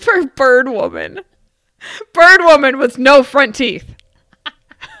teeth for Bird Woman. Bird Woman with no front teeth.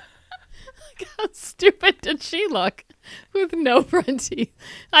 How stupid did she look with no front teeth?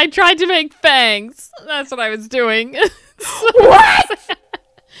 I tried to make fangs. That's what I was doing. What?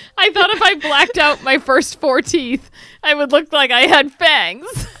 I thought if I blacked out my first 4 teeth, I would look like I had fangs.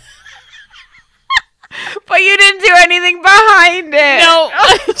 But you didn't do anything behind it. No,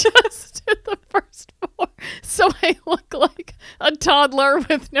 I just did the first 4. So I look like a toddler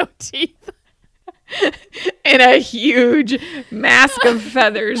with no teeth. And a huge mask of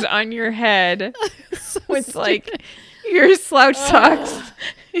feathers on your head So with stupid. like your slouch socks.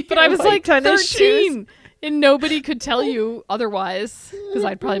 But I was like tennis 13 and nobody could tell you otherwise because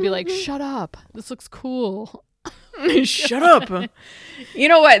I'd probably be like, shut up. This looks cool. shoes. Shut up. You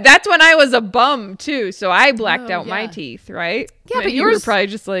know what? That's when I was a bum too. So I blacked out my yeah. teeth, right? Yeah, And but you were yours- probably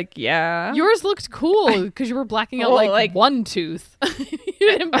just like, yeah. Yours looked cool because you were blacking out Oh, like like- one tooth. You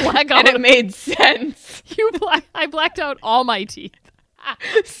didn't black out. And it made sense. I blacked out all my teeth.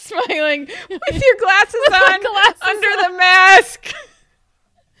 Smiling with your glasses my on glasses under on. the mask.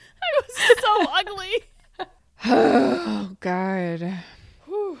 I was so ugly. Oh God.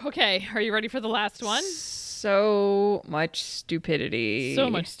 Whew, okay, are you ready for the last one? So much stupidity. So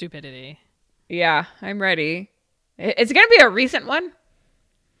much stupidity. Yeah, I'm ready. It's gonna be a recent one.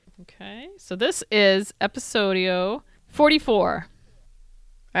 Okay, so this is episodio 44.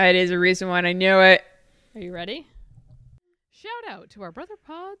 It is a reason why I knew it. Are you ready? Shout out to our Brother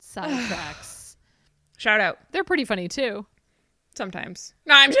Pod sidetracks. Shout out. They're pretty funny too. Sometimes.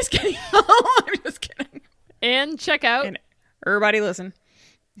 No, I'm just kidding. I'm just kidding. And check out And everybody listen.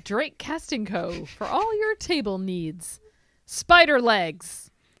 Drake Casting Co. for all your table needs. Spider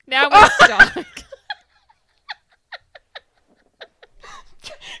legs. Now we stock.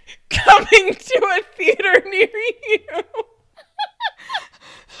 Coming to a theater near you.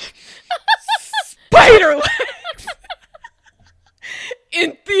 Spider legs.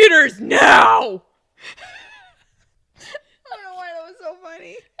 In theaters now. I don't know why that was so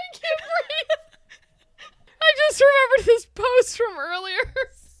funny. I can't breathe. I just remembered this post from earlier.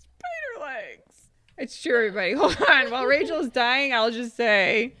 Spider legs. It's true, everybody. Hold on. While Rachel is dying, I'll just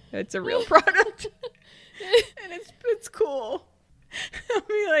say it's a real product. And it's cool. I'll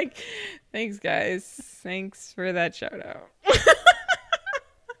be like, thanks, guys. Thanks for that shout out.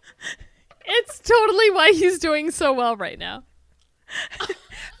 It's totally why he's doing so well right now. I feel like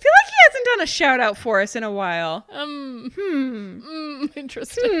he hasn't done a shout out for us in a while.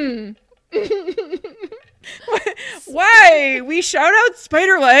 Interesting. Why? We shout out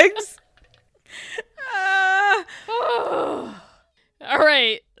spider legs? All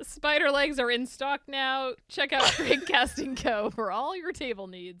right. Spider legs are in stock now. Check out Drake Casting Co. for all your table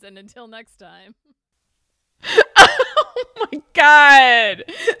needs. And until next time. Oh my God.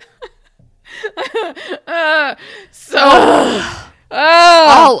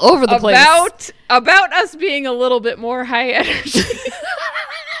 All over the place. About us being a little bit more high energy.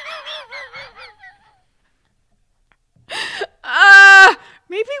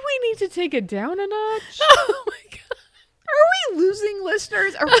 Maybe we need to take it down a notch. Oh my God. Are we losing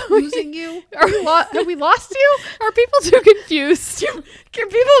listeners? Are we losing you? Have we lost you? Are people too confused? Can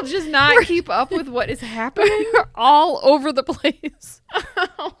people just not keep up with what is happening? We're all over the place.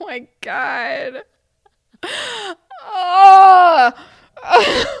 Oh my God. Oh.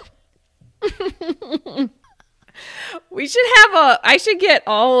 We should have I should get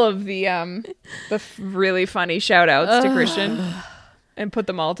all of the really funny shout outs to Christian and put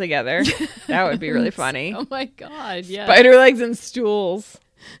them all together. That would be really funny. Oh my God, yeah. Spider legs and stools.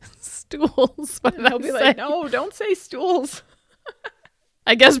 Stools. What did They'll I be say? like, no, don't say stools.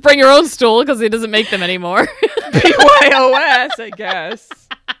 I guess bring your own stool because he doesn't make them anymore. BYOS, I guess.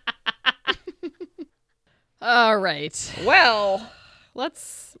 All right. Well,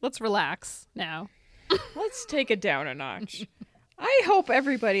 Let's relax now. let's take it down a notch. I hope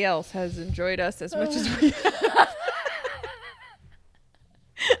everybody else has enjoyed us as much as we have.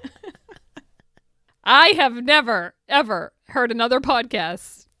 I have never, ever heard another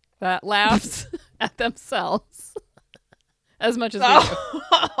podcast that laughs at themselves as much as we do.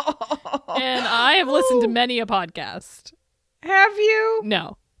 And I have listened to many a podcast. Have you?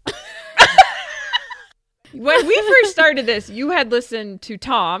 No. When we first started this, you had listened to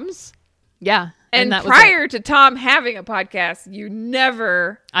Tom's. Yeah. And that was prior to Tom having a podcast, you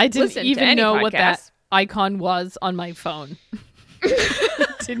never I didn't listened to even any know what that podcast. icon was on my phone.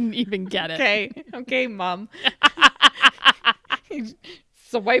 Didn't even get it. Okay, Mom.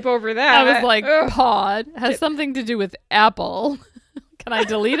 Swipe over that. I was like, Ugh. pod has something to do with Apple. Can I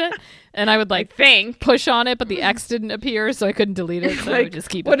delete it? And I would I like think. push on it, but the X didn't appear, so I couldn't delete it. So I would just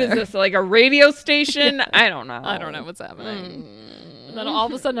keep What it is there. this? Like a radio station? I don't know. I don't know what's happening. And then all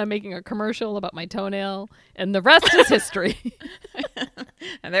of a sudden, I'm making a commercial about my toenail, and the rest is history.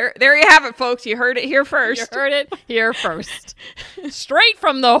 And there you have it, folks. You heard it here first. You heard it here first. Straight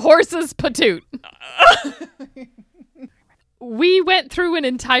from the horse's patoot. We went through an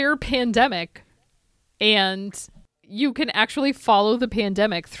entire pandemic, and you can actually follow the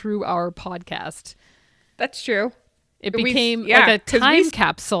pandemic through our podcast. That's true. It We- became yeah, like a 'cause time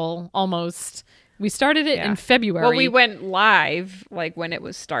capsule almost. We started it in February. Well, we went live like when it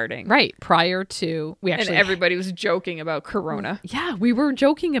was starting. right prior to we actually And everybody was joking about Corona. Yeah, we were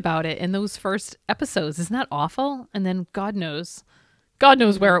joking about it in those first episodes. Isn't that awful? And then God knows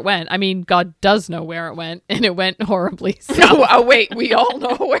where it went. I mean, God does know where it went, and it went horribly. So Oh, wait, we all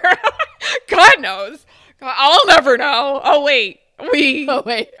know where. God knows. I'll never know. Oh, wait. We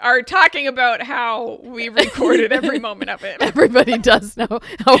are talking about how we recorded every moment of it. everybody does know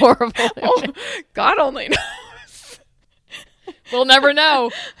how horrible it Oh, went. God only knows. We'll never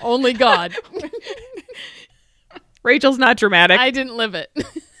know. Only God. Rachel's not dramatic. I didn't live it.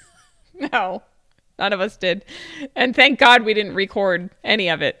 No, none of us did. And thank God we didn't record any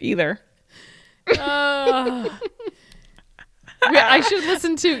of it either. I should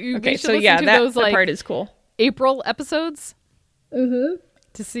listen to you. Okay, we should so listen yeah, to that those like part is cool. April episodes. To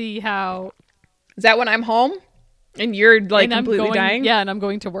see how Is that when I'm home? And you're like And I'm completely going, dying? Yeah, and I'm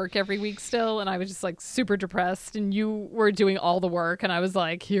going to work every week still, and I was just like super depressed, and you were doing all the work, and I was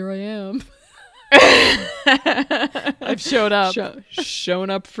like, here I am. I've showed up. Shown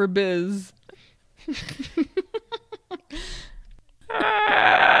up for biz.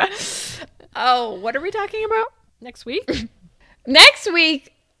 Oh, what are we talking about? Next week? Next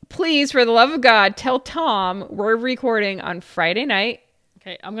week, please, for the love of God, tell Tom we're recording on Friday night.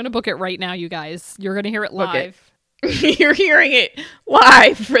 Okay, I'm going to book it right now, you guys. You're going to hear it Book it. live. You're hearing it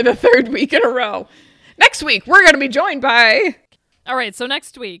live for the third week in a row. Next week, we're going to be joined by... All right, so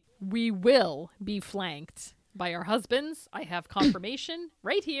next week, we will be flanked by our husbands. I have confirmation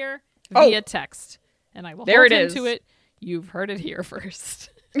right here via text, and I will There hold it him is. to it. You've heard it here first.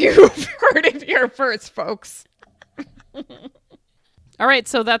 You've heard it here first, folks. All right,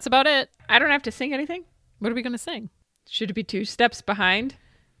 so that's about it. I don't have to sing anything. What are we going to sing? Should it be 2 steps behind?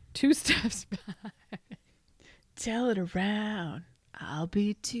 2 steps back. Tell it around. I'll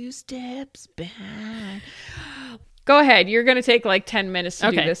be 2 steps behind. Go ahead. You're going to take like 10 minutes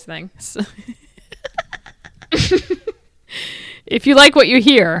to do this thing. So if you like what you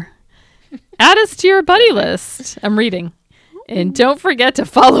hear, add us to your buddy list. I'm reading. And don't forget to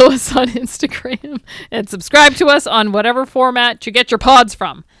follow us on Instagram and subscribe to us on whatever format you get your pods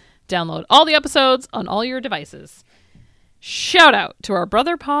from. Download all the episodes on all your devices. Shout out to our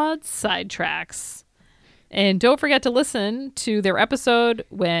brother pods, Sidetracks. And don't forget to listen to their episode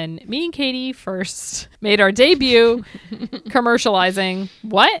when me and Katie first made our debut commercializing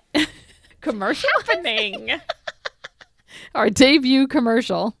what? Happening. Our debut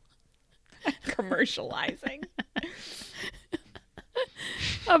commercial Commercializing.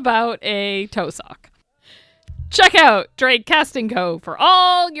 about a toe sock. Check out Drake Casting Co. for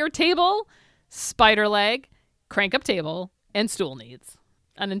all your table, spider leg, crank up table, and stool needs.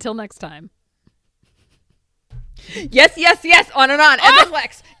 And until next time. Yes, yes, yes. On and on.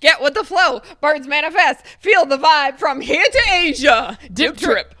 Epiflex. Get with the flow. Birds manifest. Feel the vibe from here to Asia. Dip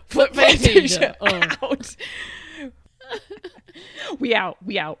trip. Flip Fantasia. Out. We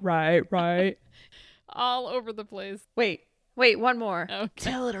out. Right. All over the place. Wait, one more. Okay.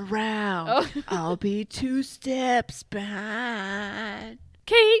 Tell it around. Oh. I'll be 2 steps behind.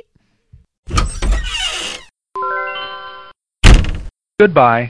 Kate. Goodbye.